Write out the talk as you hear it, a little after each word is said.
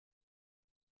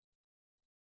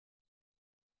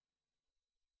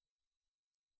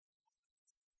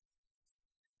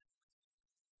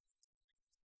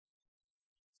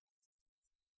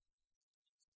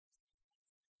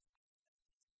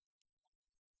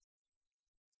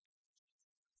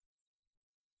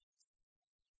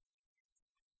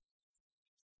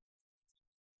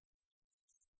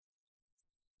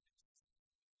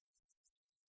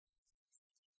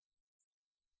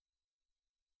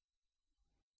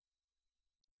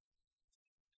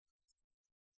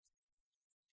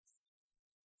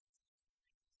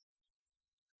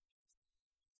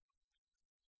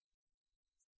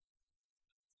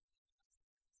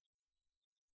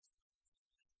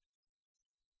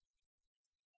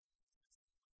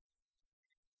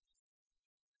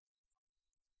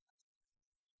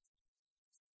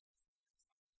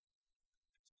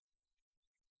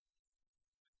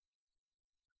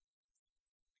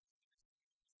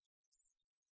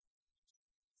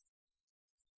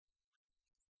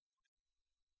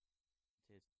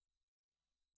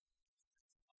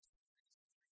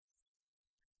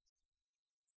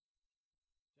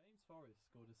Forest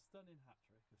scored a stunning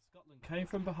hat-trick as Scotland came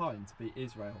from behind to beat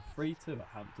Israel 3-2 at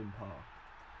Hampden Park.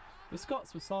 The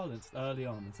Scots were silenced early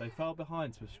on as they fell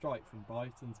behind to a strike from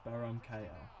Brighton's Beram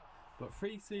Keogh, but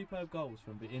three superb goals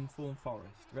from the informed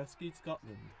Forest rescued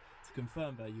Scotland to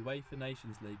confirm their UEFA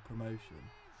Nations League promotion.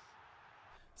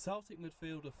 Celtic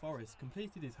midfielder Forrest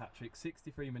completed his hat-trick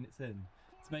 63 minutes in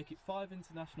to make it 5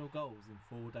 international goals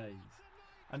in 4 days,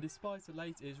 and despite a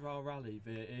late Israel rally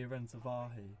via Iran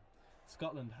Zavahi,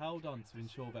 Scotland held on to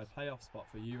ensure their playoff spot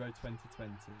for Euro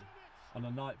 2020 on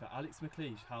a night that Alex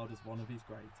McLeish hailed as one of his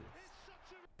greatest.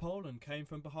 Poland came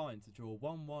from behind to draw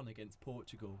 1-1 against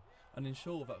Portugal and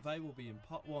ensure that they will be in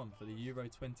pot 1 for the Euro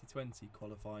 2020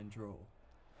 qualifying draw.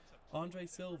 Andre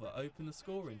Silva opened the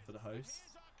scoring for the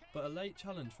hosts, but a late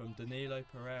challenge from Danilo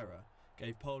Pereira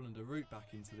gave Poland a route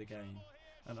back into the game,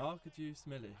 and Arkadiusz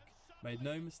Milik made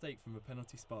no mistake from a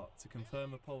penalty spot to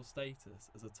confirm the Poles' status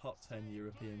as a top 10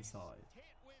 European side.